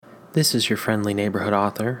This is your friendly neighborhood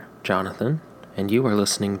author, Jonathan, and you are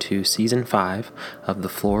listening to Season 5 of the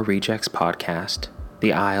Floor Rejects podcast,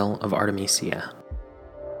 The Isle of Artemisia.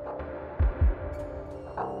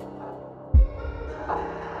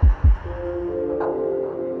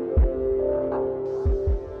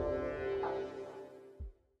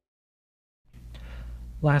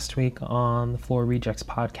 Last week on the Floor Rejects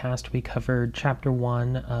podcast, we covered Chapter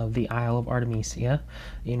 1 of The Isle of Artemisia,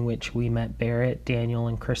 in which we met Barrett, Daniel,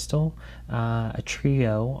 and Crystal, a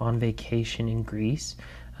trio on vacation in Greece.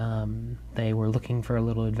 They were looking for a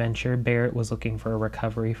little adventure. Barrett was looking for a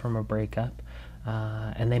recovery from a breakup.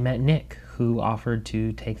 And they met Nick, who offered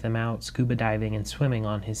to take them out scuba diving and swimming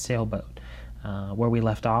on his sailboat. Where we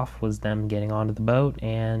left off was them getting onto the boat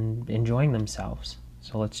and enjoying themselves.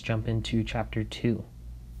 So let's jump into Chapter 2.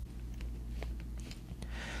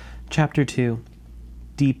 Chapter 2,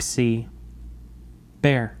 Deep Sea.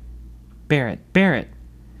 Barrett. Barrett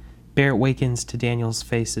wakens to Daniel's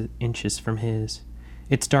face inches from his.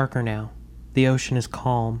 It's darker now. The ocean is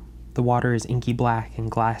calm. The water is inky black and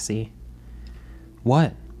glassy.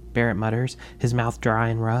 What? Barrett mutters, his mouth dry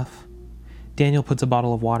and rough. Daniel puts a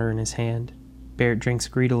bottle of water in his hand. Barrett drinks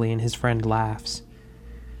greedily and his friend laughs.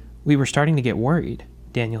 We were starting to get worried,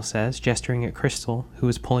 Daniel says, gesturing at Crystal, who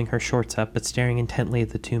is pulling her shorts up but staring intently at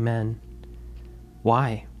the two men.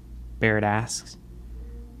 Why? Barrett asks.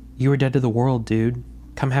 You were dead to the world, dude.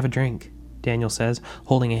 Come have a drink, Daniel says,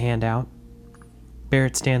 holding a hand out.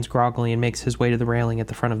 Barrett stands groggily and makes his way to the railing at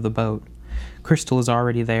the front of the boat. Crystal is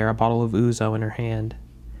already there, a bottle of ouzo in her hand.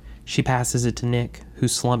 She passes it to Nick,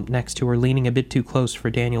 who's slumped next to her, leaning a bit too close for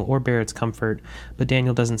Daniel or Barrett's comfort, but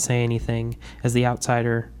Daniel doesn't say anything, as the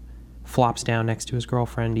outsider flops down next to his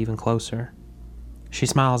girlfriend even closer. She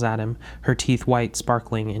smiles at him, her teeth white,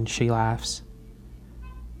 sparkling, and she laughs.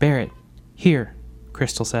 Barrett, here,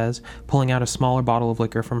 Crystal says, pulling out a smaller bottle of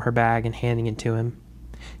liquor from her bag and handing it to him.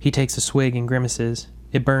 He takes a swig and grimaces.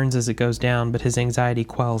 It burns as it goes down, but his anxiety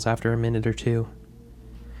quells after a minute or two.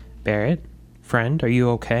 Barrett, friend, are you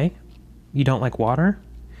okay? You don't like water?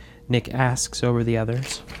 Nick asks over the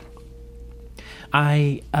others.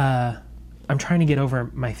 I'm trying to get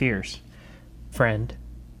over my fears, friend,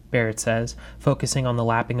 Barrett says, focusing on the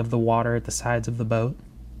lapping of the water at the sides of the boat.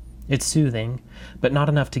 It's soothing, but not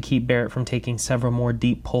enough to keep Barrett from taking several more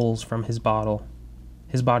deep pulls from his bottle.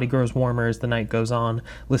 His body grows warmer as the night goes on,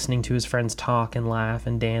 listening to his friends talk and laugh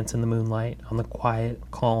and dance in the moonlight on the quiet,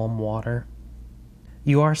 calm water.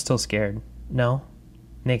 You are still scared, no?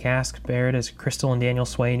 Nick asks Barrett as Crystal and Daniel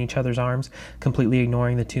sway in each other's arms, completely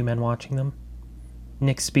ignoring the two men watching them.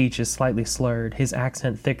 Nick's speech is slightly slurred, his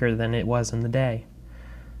accent thicker than it was in the day.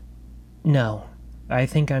 No, I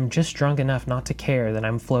think I'm just drunk enough not to care that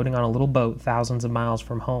I'm floating on a little boat thousands of miles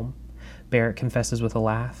from home, Barrett confesses with a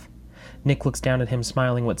laugh. Nick looks down at him,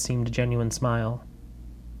 smiling what seemed a genuine smile.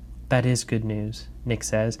 That is good news, Nick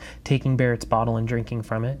says, taking Barrett's bottle and drinking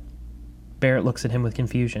from it. Barrett looks at him with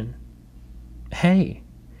confusion. Hey!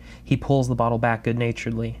 He pulls the bottle back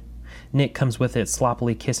good-naturedly. Nick comes with it,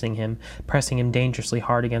 sloppily kissing him, pressing him dangerously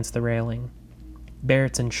hard against the railing.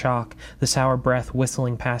 Barrett's in shock, the sour breath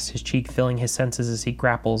whistling past his cheek, filling his senses as he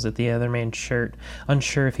grapples at the other man's shirt,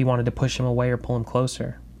 unsure if he wanted to push him away or pull him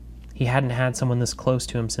closer. He hadn't had someone this close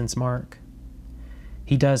to him since Mark.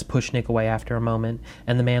 He does push Nick away after a moment,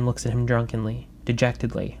 and the man looks at him drunkenly,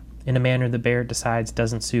 dejectedly, in a manner that Barrett decides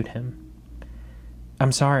doesn't suit him.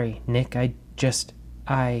 I'm sorry, Nick,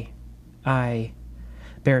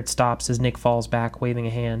 Barrett stops as Nick falls back, waving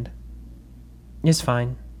a hand. It's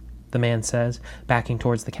fine, the man says, backing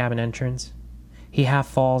towards the cabin entrance. He half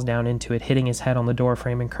falls down into it, hitting his head on the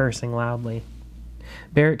doorframe and cursing loudly.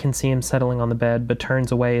 Barrett can see him settling on the bed, but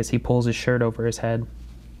turns away as he pulls his shirt over his head.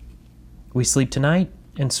 We sleep tonight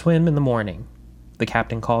and swim in the morning, the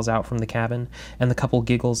captain calls out from the cabin, and the couple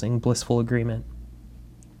giggles in blissful agreement.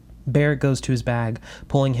 Barrett goes to his bag,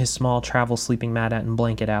 pulling his small travel sleeping mat and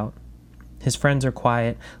blanket out. His friends are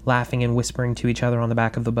quiet, laughing and whispering to each other on the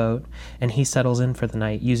back of the boat, and he settles in for the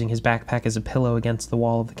night, using his backpack as a pillow against the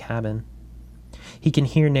wall of the cabin. He can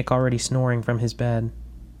hear Nick already snoring from his bed.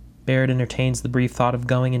 Barrett entertains the brief thought of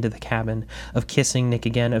going into the cabin, of kissing Nick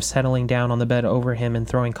again, of settling down on the bed over him and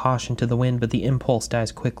throwing caution to the wind, but the impulse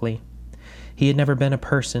dies quickly. He had never been a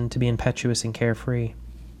person to be impetuous and carefree.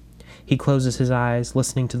 He closes his eyes,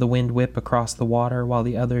 listening to the wind whip across the water, while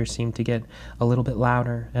the others seem to get a little bit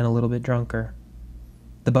louder and a little bit drunker.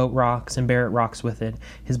 The boat rocks, and Barrett rocks with it,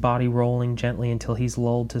 his body rolling gently until he's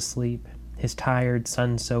lulled to sleep, his tired,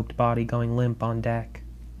 sun-soaked body going limp on deck.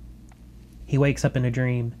 He wakes up in a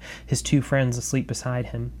dream, his two friends asleep beside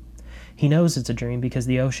him. He knows it's a dream because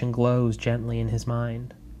the ocean glows gently in his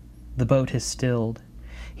mind. The boat has stilled.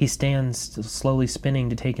 He stands, slowly spinning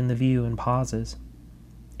to take in the view, and pauses.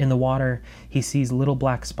 In the water, he sees little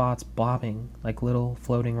black spots bobbing like little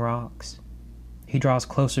floating rocks. He draws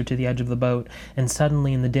closer to the edge of the boat, and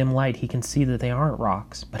suddenly in the dim light he can see that they aren't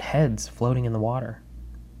rocks, but heads floating in the water.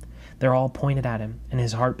 They're all pointed at him, and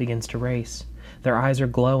his heart begins to race. Their eyes are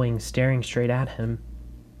glowing, staring straight at him.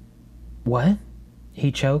 "What?"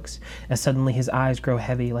 he chokes, as suddenly his eyes grow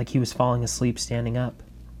heavy, like he was falling asleep standing up.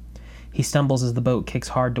 He stumbles as the boat kicks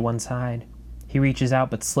hard to one side. He reaches out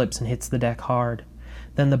but slips and hits the deck hard.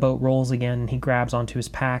 Then the boat rolls again, and he grabs onto his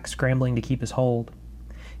pack, scrambling to keep his hold.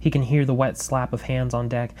 He can hear the wet slap of hands on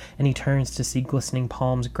deck, and he turns to see glistening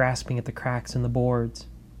palms grasping at the cracks in the boards.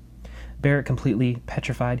 Barrett, completely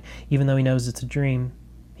petrified, even though he knows it's a dream.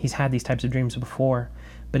 He's had these types of dreams before,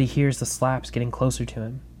 but he hears the slaps getting closer to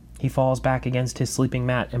him. He falls back against his sleeping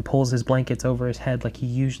mat and pulls his blankets over his head like he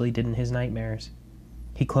usually did in his nightmares.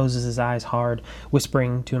 He closes his eyes hard,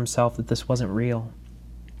 whispering to himself that this wasn't real.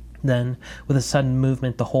 Then, with a sudden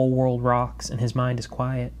movement, the whole world rocks, and his mind is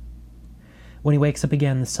quiet. When he wakes up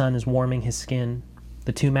again, the sun is warming his skin.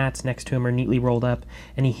 The two mats next to him are neatly rolled up,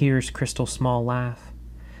 and he hears Crystal's small laugh.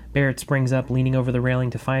 Barrett springs up, leaning over the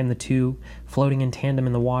railing to find the two, floating in tandem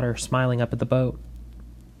in the water, smiling up at the boat.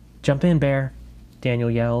 "Jump in, Bear,"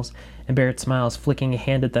 Daniel yells, and Barrett smiles, flicking a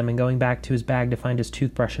hand at them and going back to his bag to find his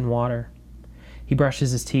toothbrush and water. He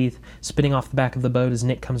brushes his teeth, spitting off the back of the boat as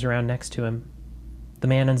Nick comes around next to him. The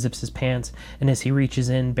man unzips his pants, and as he reaches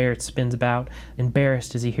in, Barrett spins about,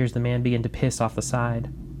 embarrassed as he hears the man begin to piss off the side.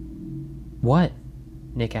 "What?"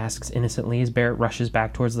 Nick asks innocently as Barrett rushes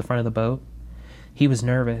back towards the front of the boat. He was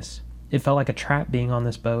nervous. It felt like a trap being on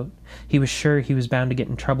this boat. He was sure he was bound to get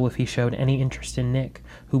in trouble if he showed any interest in Nick,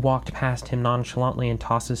 who walked past him nonchalantly and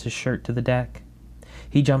tosses his shirt to the deck.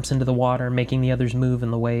 He jumps into the water, making the others move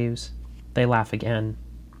in the waves. They laugh again.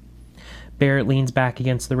 Barrett leans back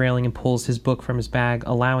against the railing and pulls his book from his bag,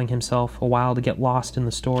 allowing himself a while to get lost in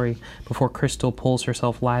the story before Crystal pulls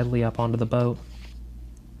herself lithely up onto the boat.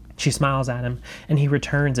 She smiles at him, and he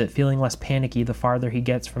returns it, feeling less panicky the farther he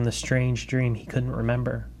gets from the strange dream he couldn't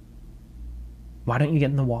remember. "Why don't you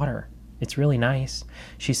get in the water? It's really nice,"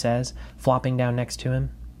 she says, flopping down next to him.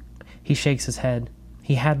 He shakes his head.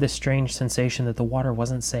 He had this strange sensation that the water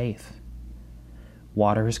wasn't safe.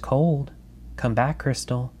 "Water is cold. Come back,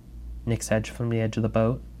 Crystal," Nick said from the edge of the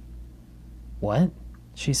boat. "What?"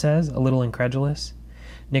 she says, a little incredulous.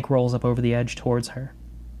 Nick rolls up over the edge towards her.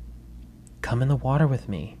 "Come in the water with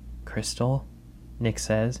me, Crystal," Nick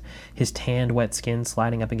says, his tanned, wet skin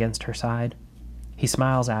sliding up against her side. He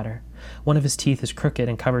smiles at her. One of his teeth is crooked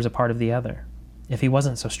and covers a part of the other. If he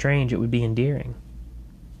wasn't so strange, it would be endearing.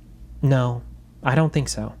 "No, I don't think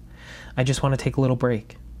so. I just want to take a little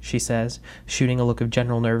break," she says, shooting a look of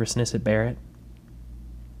general nervousness at Barrett.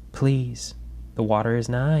 "Please, the water is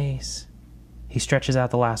nice." He stretches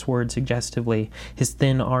out the last word suggestively, his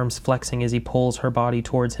thin arms flexing as he pulls her body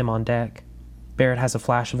towards him on deck. Barrett has a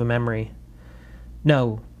flash of a memory.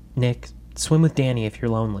 "No, Nick, swim with Danny if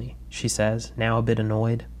you're lonely," she says, now a bit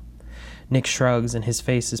annoyed. Nick shrugs, and his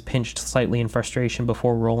face is pinched slightly in frustration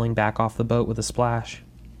before rolling back off the boat with a splash.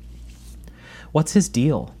 "What's his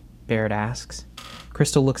deal?" Barrett asks.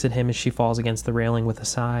 Crystal looks at him as she falls against the railing with a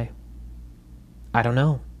sigh. "I don't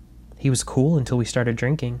know. He was cool until we started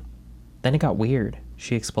drinking. Then it got weird,"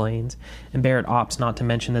 she explains, and Barrett opts not to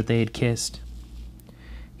mention that they had kissed.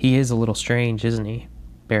 "He is a little strange, isn't he?"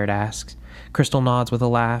 Barrett asks. Crystal nods with a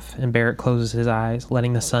laugh, and Barrett closes his eyes,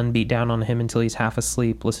 letting the sun beat down on him until he's half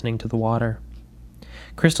asleep, listening to the water.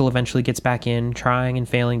 Crystal eventually gets back in, trying and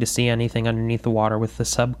failing to see anything underneath the water with the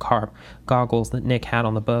subcarb goggles that Nick had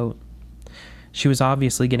on the boat. She was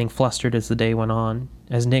obviously getting flustered as the day went on,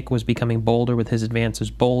 as Nick was becoming bolder with his advances,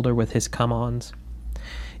 bolder with his come-ons.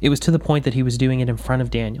 It was to the point that he was doing it in front of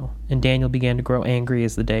Daniel, and Daniel began to grow angry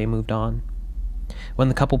as the day moved on. When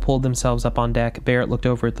the couple pulled themselves up on deck, Barrett looked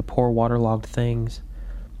over at the poor waterlogged things.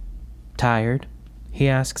 "Tired?" he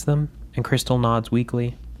asks them, and Crystal nods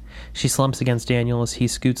weakly. She slumps against Daniel as he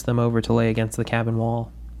scoots them over to lay against the cabin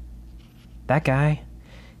wall. "That guy,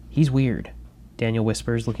 he's weird," Daniel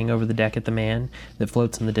whispers, looking over the deck at the man that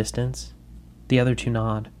floats in the distance. The other two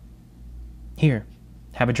nod. "Here,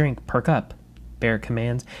 have a drink, perk up," Barrett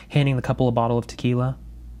commands, handing the couple a bottle of tequila.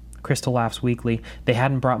 Crystal laughs weakly. They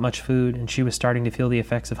hadn't brought much food, and she was starting to feel the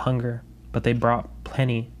effects of hunger, but they brought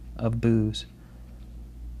plenty of booze.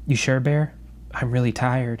 "You sure, Bear? I'm really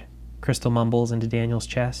tired," Crystal mumbles into Daniel's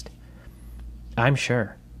chest. "I'm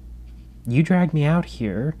sure. You dragged me out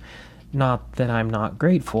here. Not that I'm not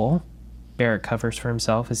grateful," Barrett covers for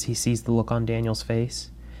himself as he sees the look on Daniel's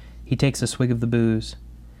face. He takes a swig of the booze.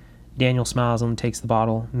 Daniel smiles and takes the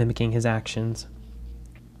bottle, mimicking his actions.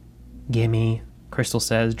 Gimme, Crystal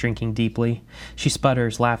says, drinking deeply. She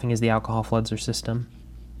sputters, laughing as the alcohol floods her system.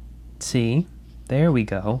 See? There we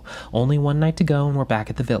go. Only one night to go and we're back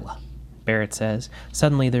at the villa, Barrett says.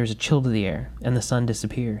 Suddenly there's a chill to the air, and the sun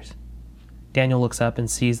disappears. Daniel looks up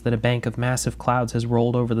and sees that a bank of massive clouds has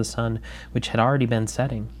rolled over the sun, which had already been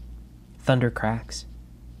setting. Thunder cracks.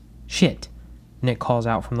 Shit, Nick calls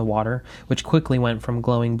out from the water, which quickly went from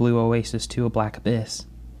glowing blue oasis to a black abyss.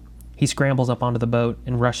 He scrambles up onto the boat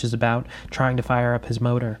and rushes about, trying to fire up his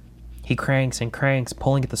motor. He cranks and cranks,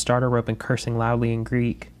 pulling at the starter rope and cursing loudly in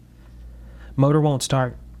Greek. Motor won't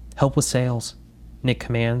start. Help with sails, Nick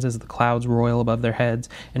commands as the clouds roil above their heads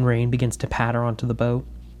and rain begins to patter onto the boat.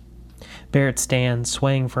 Barrett stands,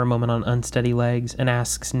 swaying for a moment on unsteady legs, and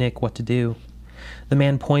asks Nick what to do. The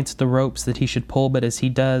man points at the ropes that he should pull, but as he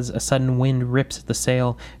does, a sudden wind rips at the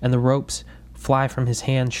sail, and the ropes fly from his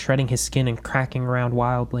hands, shredding his skin and cracking around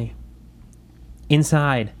wildly.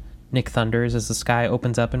 Inside, Nick thunders as the sky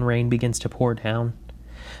opens up and rain begins to pour down.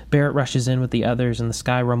 Barrett rushes in with the others, and the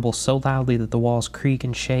sky rumbles so loudly that the walls creak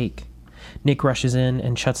and shake. Nick rushes in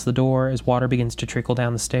and shuts the door as water begins to trickle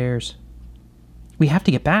down the stairs. We have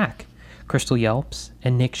to get back, Crystal yelps,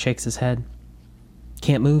 and Nick shakes his head.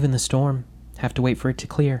 Can't move in the storm. Have to wait for it to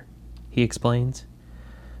clear, he explains.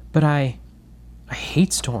 But I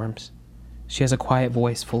hate storms. She has a quiet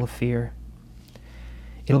voice full of fear.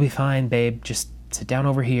 It'll be fine, babe. Just sit down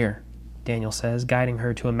over here, Daniel says, guiding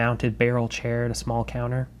her to a mounted barrel chair at a small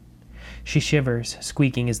counter. She shivers,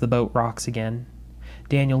 squeaking as the boat rocks again.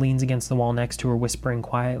 Daniel leans against the wall next to her, whispering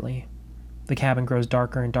quietly. The cabin grows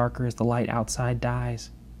darker and darker as the light outside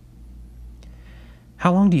dies.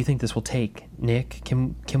 How long do you think this will take, Nick?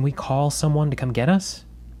 Can we call someone to come get us?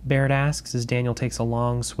 Barrett asks as Daniel takes a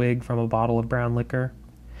long swig from a bottle of brown liquor.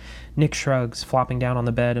 Nick shrugs, flopping down on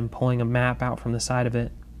the bed and pulling a map out from the side of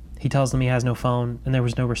it. He tells them he has no phone, and there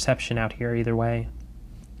was no reception out here either way.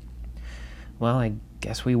 Well, I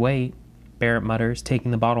guess we wait, Barrett mutters, taking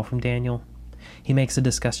the bottle from Daniel. He makes a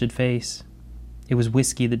disgusted face. It was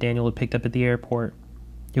whiskey that Daniel had picked up at the airport.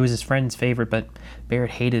 It was his friend's favorite, but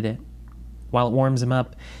Barrett hated it. While it warms him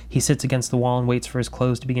up, he sits against the wall and waits for his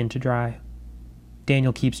clothes to begin to dry.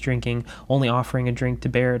 Daniel keeps drinking, only offering a drink to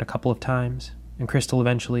Barrett a couple of times, and Crystal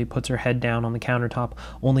eventually puts her head down on the countertop,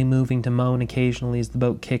 only moving to moan occasionally as the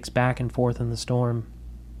boat kicks back and forth in the storm.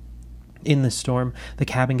 In this storm, the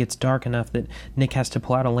cabin gets dark enough that Nick has to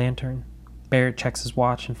pull out a lantern. Barrett checks his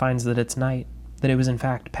watch and finds that it's night, that it was in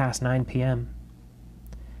fact past 9 p.m.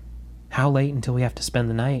 How late until we have to spend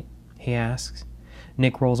the night? He asks.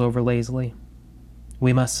 Nick rolls over lazily.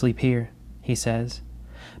 We must sleep here, he says.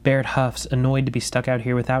 Barrett huffs, annoyed to be stuck out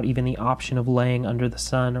here without even the option of laying under the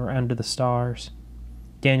sun or under the stars.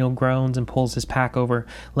 Daniel groans and pulls his pack over,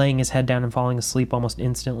 laying his head down and falling asleep almost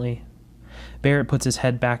instantly. Barrett puts his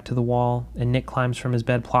head back to the wall, and Nick climbs from his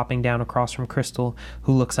bed, plopping down across from Crystal,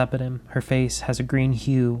 who looks up at him. Her face has a green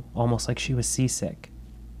hue, almost like she was seasick.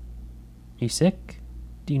 You sick?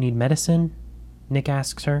 Do you need medicine? Nick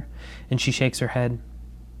asks her, and she shakes her head.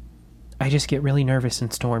 I just get really nervous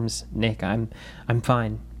in storms, Nick. I'm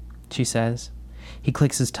fine, she says. He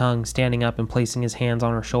clicks his tongue, standing up and placing his hands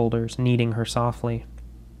on her shoulders, kneading her softly.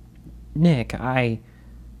 Nick,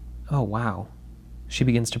 Oh, wow. She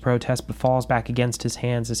begins to protest, but falls back against his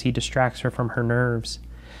hands as he distracts her from her nerves.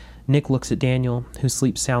 Nick looks at Daniel, who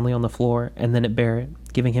sleeps soundly on the floor, and then at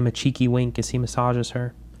Barrett, giving him a cheeky wink as he massages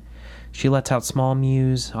her. She lets out small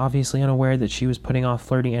mews, obviously unaware that she was putting off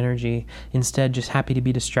flirty energy, instead just happy to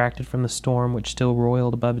be distracted from the storm which still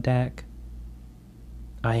roiled above deck.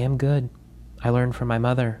 I am good. I learned from my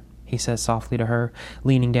mother, he says softly to her,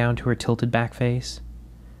 leaning down to her tilted back face.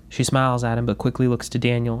 She smiles at him but quickly looks to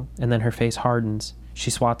Daniel, and then her face hardens.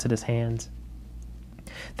 She swats at his hands.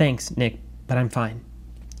 Thanks, Nick, but I'm fine,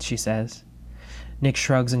 she says. Nick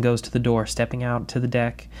shrugs and goes to the door, stepping out to the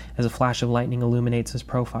deck as a flash of lightning illuminates his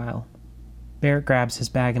profile. Barrett grabs his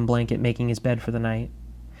bag and blanket, making his bed for the night.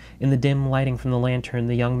 In the dim lighting from the lantern,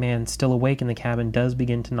 the young man, still awake in the cabin, does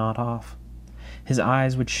begin to nod off. His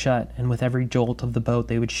eyes would shut, and with every jolt of the boat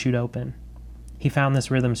they would shoot open. He found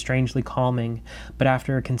this rhythm strangely calming, but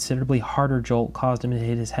after a considerably harder jolt caused him to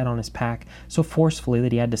hit his head on his pack so forcefully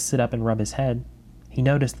that he had to sit up and rub his head. He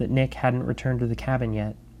noticed that Nick hadn't returned to the cabin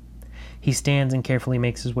yet. He stands and carefully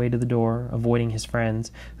makes his way to the door, avoiding his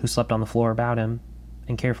friends, who slept on the floor about him,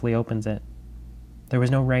 and carefully opens it. There was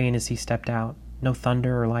no rain as he stepped out, no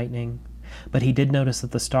thunder or lightning, but he did notice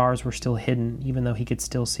that the stars were still hidden, even though he could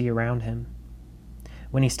still see around him.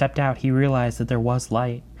 When he stepped out, he realized that there was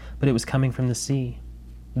light, but it was coming from the sea.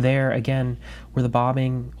 There, again, were the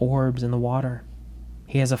bobbing orbs in the water.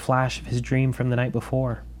 He has a flash of his dream from the night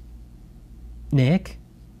before. Nick?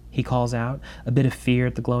 he calls out, a bit of fear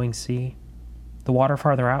at the glowing sea. The water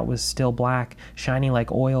farther out was still black, shiny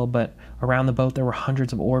like oil, but around the boat there were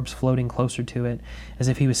hundreds of orbs floating closer to it, as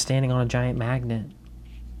if he was standing on a giant magnet.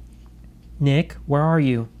 "Nick, where are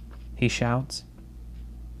you?" he shouts.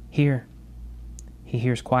 "Here," he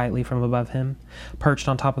hears quietly from above him. Perched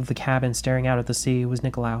on top of the cabin, staring out at the sea, was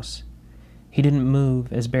Nikolaus. He didn't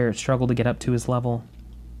move as Barrett struggled to get up to his level.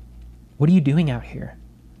 "What are you doing out here?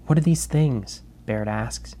 What are these things?" Barrett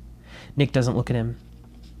asks. Nick doesn't look at him.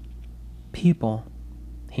 "People,"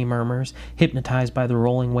 he murmurs, hypnotized by the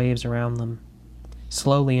rolling waves around them.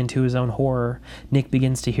 Slowly, into his own horror, Nick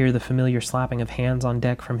begins to hear the familiar slapping of hands on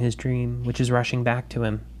deck from his dream, which is rushing back to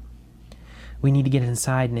him. "We need to get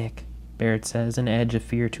inside, Nick," Barrett says, an edge of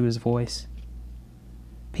fear to his voice.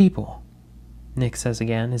 "People," Nick says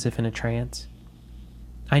again, as if in a trance.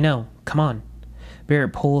 "I know. Come on."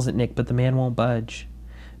 Barrett pulls at Nick, but the man won't budge.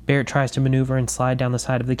 Barrett tries to maneuver and slide down the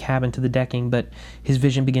side of the cabin to the decking, but his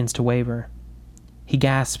vision begins to waver. He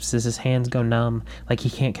gasps as his hands go numb, like he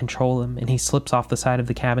can't control them, and he slips off the side of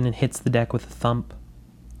the cabin and hits the deck with a thump.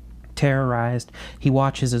 Terrorized, he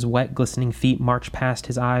watches as wet, glistening feet march past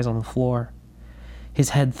his eyes on the floor. His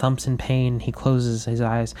head thumps in pain, and he closes his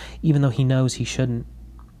eyes, even though he knows he shouldn't.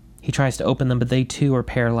 He tries to open them, but they too are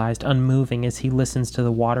paralyzed, unmoving as he listens to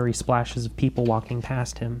the watery splashes of people walking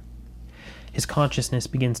past him. His consciousness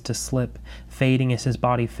begins to slip, fading as his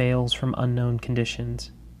body fails from unknown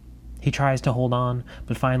conditions. He tries to hold on,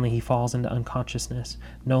 but finally he falls into unconsciousness,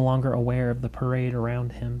 no longer aware of the parade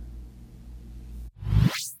around him.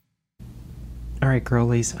 Alright,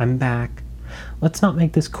 girlies, I'm back. Let's not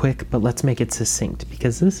make this quick, but let's make it succinct,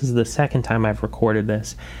 because this is the second time I've recorded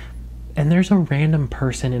this, and there's a random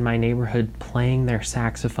person in my neighborhood playing their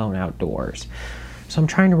saxophone outdoors. So I'm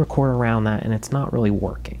trying to record around that, and it's not really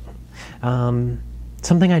working.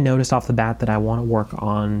 Something I noticed off the bat that I want to work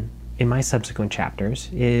on in my subsequent chapters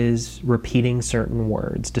is repeating certain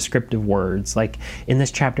words, descriptive words. Like in this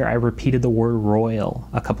chapter, I repeated the word royal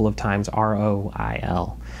a couple of times,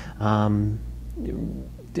 R-O-I-L.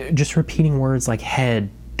 Just repeating words like head,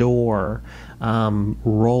 door,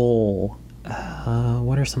 roll.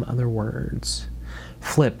 What are some other words?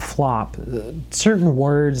 Flip, flop, certain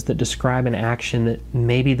words that describe an action that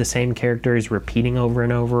maybe the same character is repeating over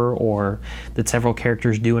and over, or that several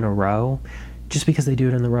characters do in a row. Just because they do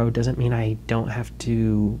it in the row doesn't mean I don't have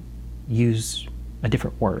to use a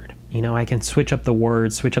different word. You know, I can switch up the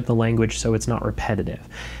words, switch up the language so it's not repetitive.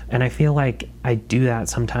 And I feel like I do that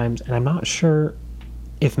sometimes, and I'm not sure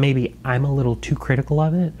if maybe I'm a little too critical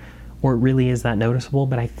of it, or it really is that noticeable,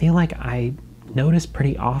 but I feel like I notice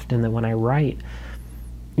pretty often that when I write,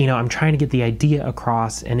 you know, I'm trying to get the idea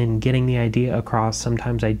across, and in getting the idea across,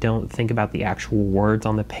 sometimes I don't think about the actual words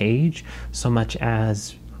on the page so much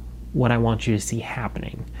as what I want you to see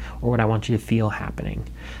happening, or what I want you to feel happening.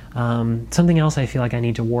 Something else I feel like I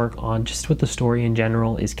need to work on, just with the story in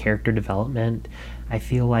general, is character development. I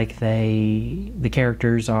feel like the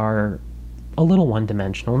characters are a little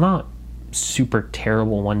one-dimensional, not super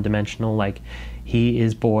terrible one-dimensional, like he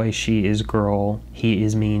is boy, she is girl, he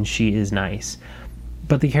is mean, she is nice.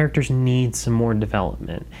 But the characters need some more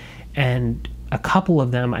development. And a couple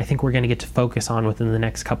of them I think we're going to get to focus on within the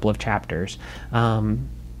next couple of chapters.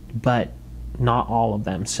 But not all of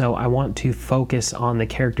them. So I want to focus on the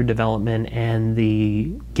character development and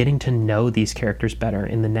the getting to know these characters better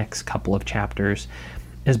in the next couple of chapters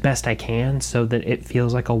as best I can, so that it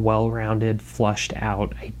feels like a well-rounded, flushed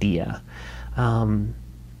out idea. Going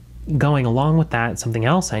along with that, something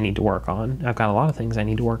else I need to work on, I've got a lot of things I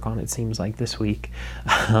need to work on, it seems like, this week,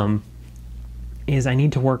 is I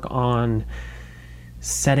need to work on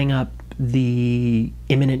setting up the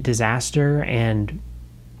imminent disaster, and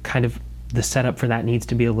kind of the setup for that needs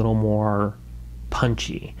to be a little more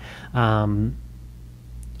punchy.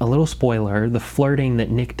 A little spoiler, the flirting that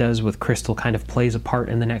Nick does with Crystal kind of plays a part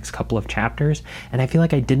in the next couple of chapters, and I feel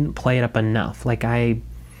like I didn't play it up enough. Like I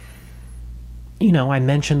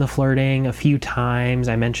mentioned the flirting a few times.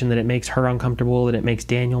 I mentioned that it makes her uncomfortable, that it makes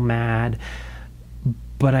Daniel mad,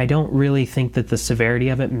 but I don't really think that the severity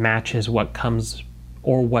of it matches what comes,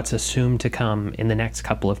 or what's assumed to come, in the next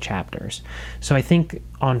couple of chapters. So I think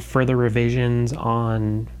on further revisions,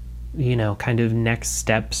 on, kind of next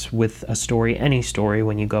steps with a story, any story,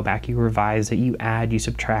 when you go back, you revise it, you add, you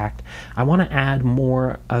subtract. I want to add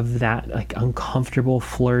more of that, like, uncomfortable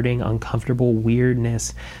flirting, uncomfortable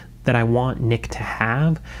weirdness that I want Nick to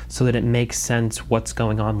have, so that it makes sense what's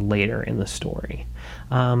going on later in the story.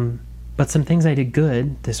 But some things I did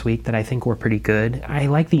good this week that I think were pretty good. I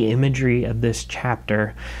like the imagery of this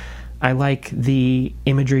chapter. I like the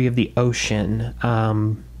imagery of the ocean.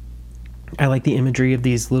 I like the imagery of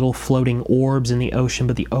these little floating orbs in the ocean,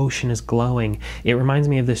 but the ocean is glowing. It reminds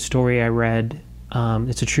me of this story I read.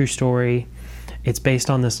 It's a true story. It's based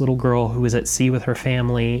on this little girl who was at sea with her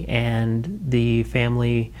family, and the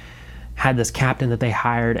family had this captain that they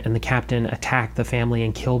hired, and the captain attacked the family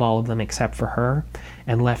and killed all of them except for her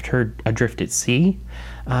and left her adrift at sea.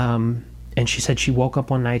 And she said she woke up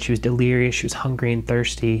one night, she was delirious, she was hungry and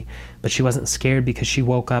thirsty, but she wasn't scared because she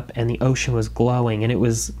woke up and the ocean was glowing, and it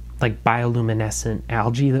was like bioluminescent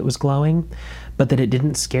algae that was glowing, but that it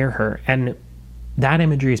didn't scare her. And that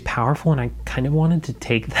imagery is powerful, and I kind of wanted to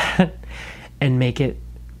take that and make it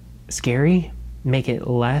scary, make it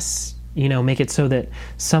less, make it so that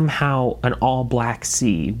somehow an all black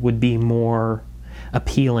sea would be more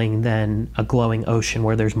appealing than a glowing ocean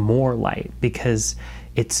where there's more light, because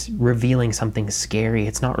it's revealing something scary.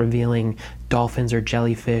 It's not revealing dolphins or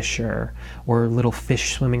jellyfish or little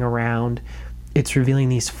fish swimming around. It's revealing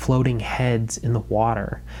these floating heads in the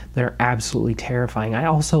water that are absolutely terrifying. I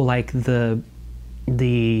also like the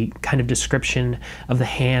kind of description of the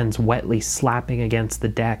hands wetly slapping against the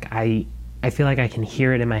deck. I feel like I can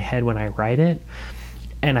hear it in my head when I write it,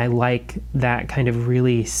 and I like that kind of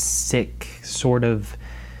really sick, sort of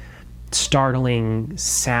startling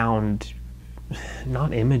sound,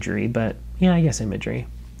 not imagery, but yeah, I guess imagery,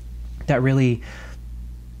 that really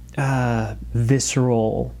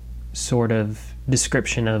visceral sort of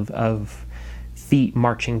description of feet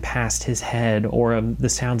marching past his head, or of the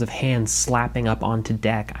sounds of hands slapping up onto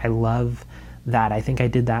deck. I love that. I think I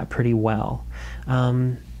did that pretty well.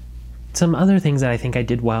 Some other things that I think I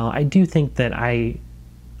did well, I do think that I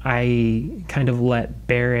kind of let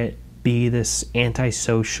Barrett be this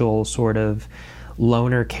antisocial sort of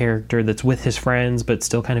loner character that's with his friends but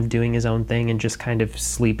still kind of doing his own thing and just kind of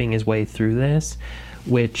sleeping his way through this,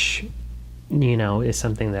 which, is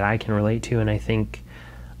something that I can relate to, and I think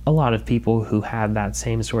a lot of people who have that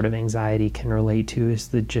same sort of anxiety can relate to, is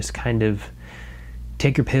the just kind of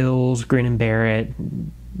take your pills, grin and bear it,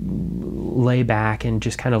 lay back and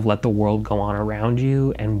just kind of let the world go on around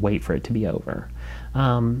you and wait for it to be over.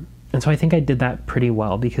 And so I think I did that pretty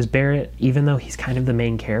well, because Barrett, even though he's kind of the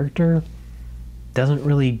main character, doesn't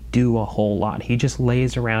really do a whole lot. He just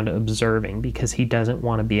lays around observing because he doesn't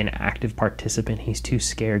want to be an active participant. He's too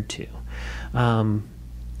scared to.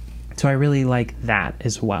 So I really like that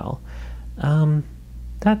as well.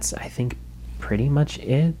 That's, I think, pretty much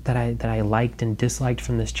it that I liked and disliked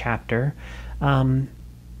from this chapter.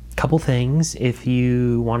 Couple things. If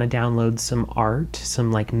you want to download some art,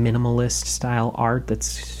 some like minimalist style art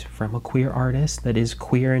that's from a queer artist that is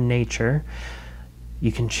queer in nature,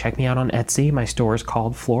 you can check me out on Etsy. My store is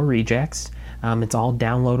called Floor Rejects. It's all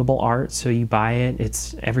downloadable art, so you buy it.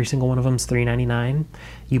 It's every single one of them is $3.99.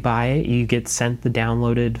 You buy it, you get sent the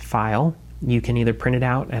downloaded file. You can either print it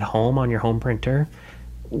out at home on your home printer,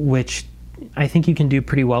 which I think you can do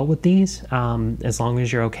pretty well with these, as long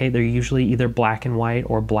as you're okay. They're usually either black and white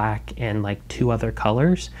or black and like 2 other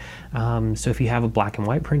colors. So if you have a black and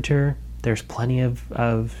white printer, there's plenty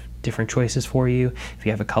of different choices for you. If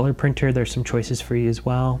you have a color printer, there's some choices for you as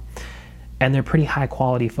well. And they're pretty high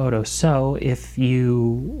quality photos. So if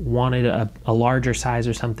you wanted a larger size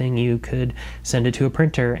or something, you could send it to a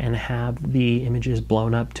printer and have the images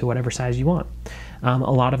blown up to whatever size you want. A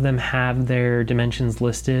lot of them have their dimensions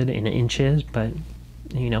listed in inches, but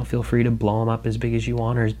feel free to blow them up as big as you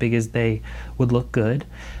want or as big as they would look good.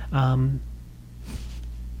 I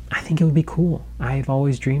think it would be cool. I've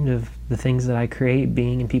always dreamed of the things that I create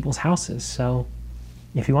being in people's houses. So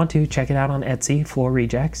if you want to, check it out on Etsy, Floor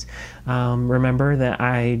Rejects. Remember that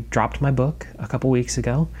I dropped my book a couple weeks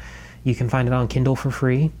ago. You can find it on Kindle for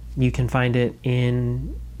free. You can find it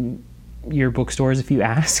in your bookstores if you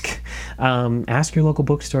ask. Ask your local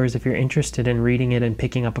bookstores if you're interested in reading it and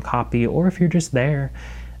picking up a copy, or if you're just there,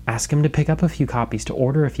 ask them to pick up a few copies, to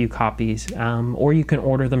order a few copies, or you can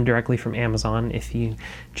order them directly from Amazon if you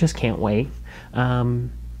just can't wait.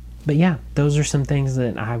 But yeah, those are some things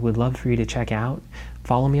that I would love for you to check out.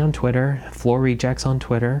 Follow me on Twitter, Floor Rejects on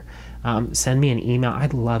Twitter. Send me an email.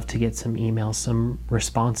 I'd love to get some emails, some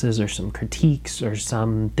responses or some critiques or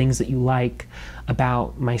some things that you like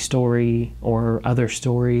about my story or other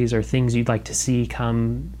stories, or things you'd like to see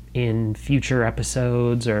come in future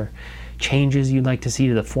episodes, or changes you'd like to see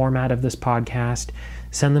to the format of this podcast.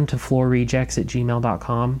 Send them to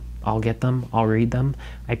floorrejects@gmail.com. I'll get them. I'll read them.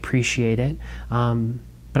 I appreciate it.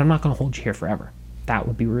 But I'm not going to hold you here forever. That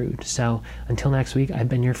would be rude. So until next week, I've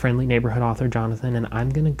been your friendly neighborhood author, Jonathan, and I'm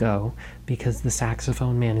going to go because the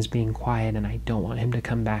saxophone man is being quiet and I don't want him to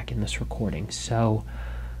come back in this recording. So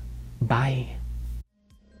bye.